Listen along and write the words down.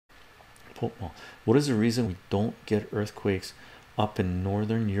What is the reason we don't get earthquakes up in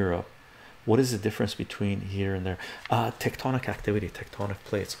northern Europe? What is the difference between here and there? Tectonic activity, tectonic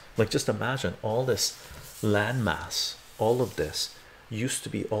plates. Like, just imagine all this land mass, all of this used to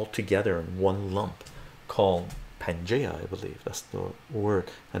be all together in one lump called Pangea, I believe that's the word,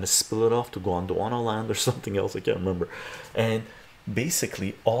 and it's split off to Gondwana land or something else, I can't remember. And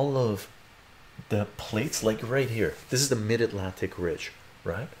basically all of the plates, like right here, this is the mid-Atlantic ridge,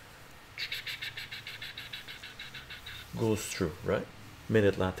 right? Goes through, right?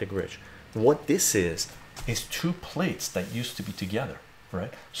 Mid-Atlantic ridge. What this is two plates that used to be together,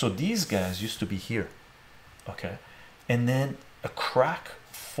 right? So these guys used to be here, okay, and then a crack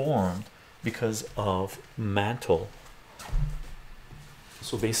formed because of mantle.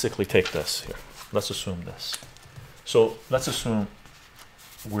 So basically take this here, let's assume this, so let's assume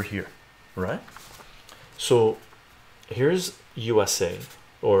we're here, right? So here's USA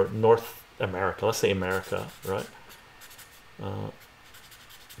or North America, let's say America, right?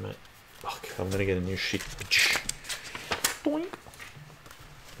 Okay, I'm gonna get a new sheet. Boing.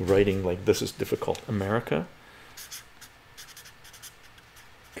 Writing like this is difficult. America,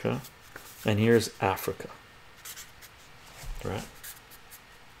 okay, and here's Africa, right?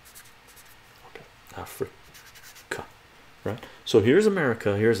 Okay, Africa, right? So here's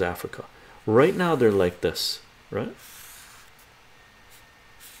America, here's Africa. Right now they're like this, right?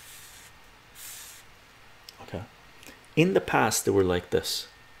 Okay, in the past they were like this.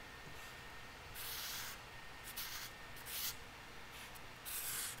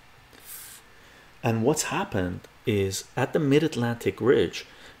 And what's happened is at the mid-Atlantic ridge,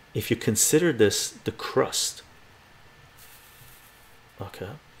 if you consider this the crust,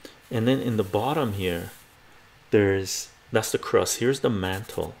 okay, and then in the bottom here that's the crust, here's the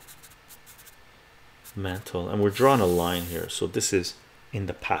mantle, and we're drawing a line here, so this is in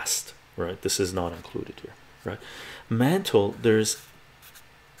the past, right? This is not included here, right? Mantle, there's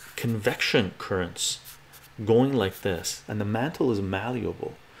convection currents going like this, and the mantle is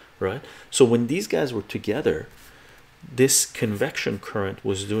malleable, right? So when these guys were together, this convection current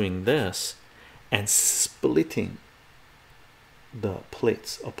was doing this and splitting the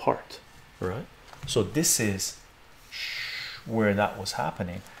plates apart, right? So this is where that was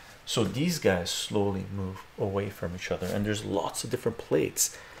happening. So these guys slowly move away from each other, and there's lots of different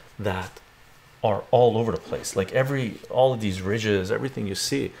plates that are all over the place, like all of these ridges, everything you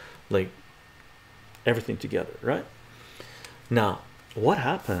see, like everything together, right? Now what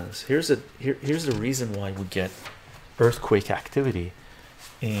happens, here's the reason why we get earthquake activity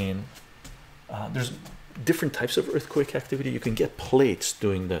in there's different types of earthquake activity. You can get plates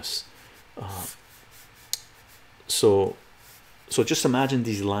doing this, so just imagine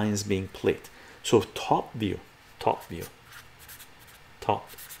these lines being plate. So top view,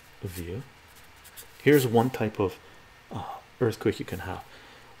 here's one type of earthquake you can have.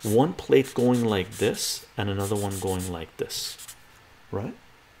 One plate going like this and another one going like this, right?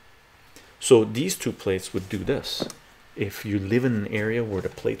 So these two plates would do this. If you live in an area where the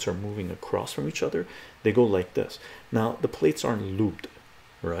plates are moving across from each other, they go like this. Now the plates aren't lubed,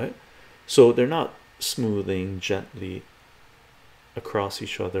 right? So they're not smoothing gently across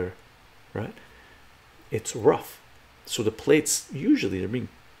each other, right? It's rough. So the plates, usually they're being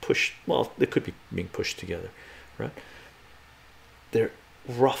pushed, well, they could be being pushed together, right? They're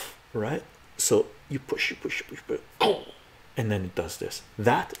rough, right? So you push, and then it does this.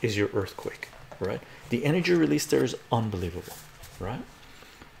 That is your earthquake, right? The energy release there is unbelievable, right?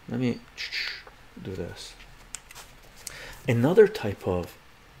 Let me do this. Another type of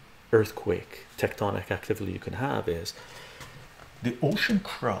earthquake tectonic activity you can have is the ocean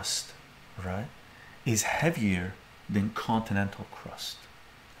crust, right, is heavier than continental crust,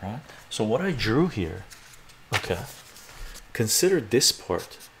 right? So what I drew here, okay, consider this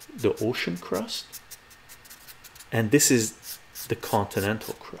part the ocean crust, and this is the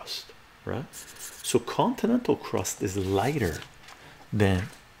continental crust, right? So continental crust is lighter than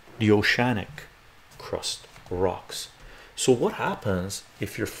the oceanic crust rocks. So what happens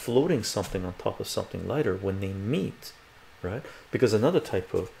if you're floating something on top of something lighter when they meet, right? Because another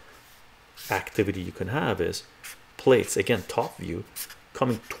type of activity you can have is plates, again top view,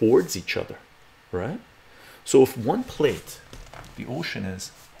 coming towards each other, right? So if one plate, the ocean,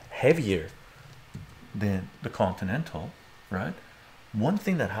 is heavier than the continental, right, one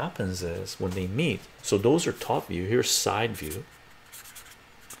thing that happens is when they meet, so those are top view, here's side view,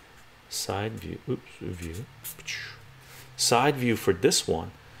 side view for this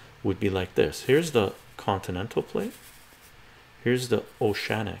one would be like this. Here's the continental plate, here's the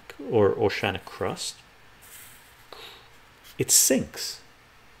oceanic or oceanic crust. It sinks,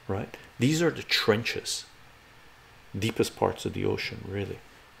 right? These are the trenches, deepest parts of the ocean, really,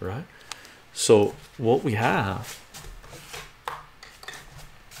 right? So what we have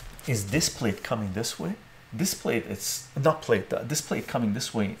is this plate coming this way. This plate, it's not plate, this plate coming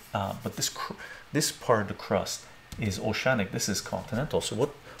this way, but this part of the crust is oceanic, this is continental. So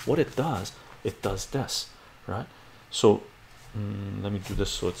what it does this, right? So let me do this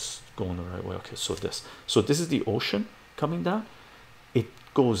so it's going the right way. Okay, so this is the ocean coming down, it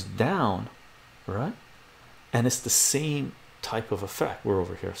goes down, right? And it's the same type of effect. We're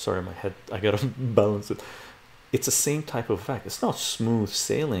over here, sorry, my head, I gotta balance it. It's the same type of effect. It's not smooth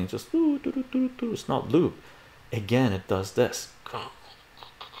sailing, just it's not loop. Again, it does this.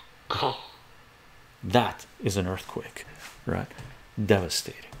 That is an earthquake, right?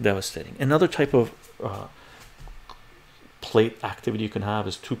 Devastating. Another type of plate activity you can have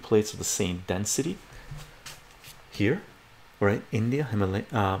is two plates of the same density. Here, right? India,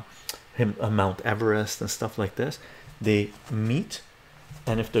 Himalaya, Mount Everest and stuff like this, they meet,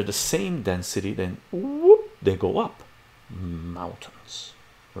 and if they're the same density, then whoop, they go up. Mountains,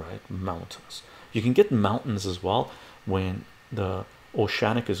 right? Mountains. You can get mountains as well when the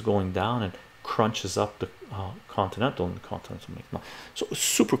oceanic is going down and crunches up the continental, and the continental make so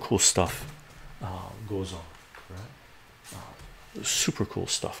super cool stuff goes on, right? Super cool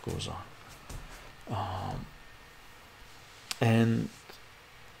stuff goes on, and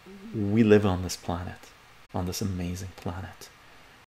we live on this planet, on this amazing planet,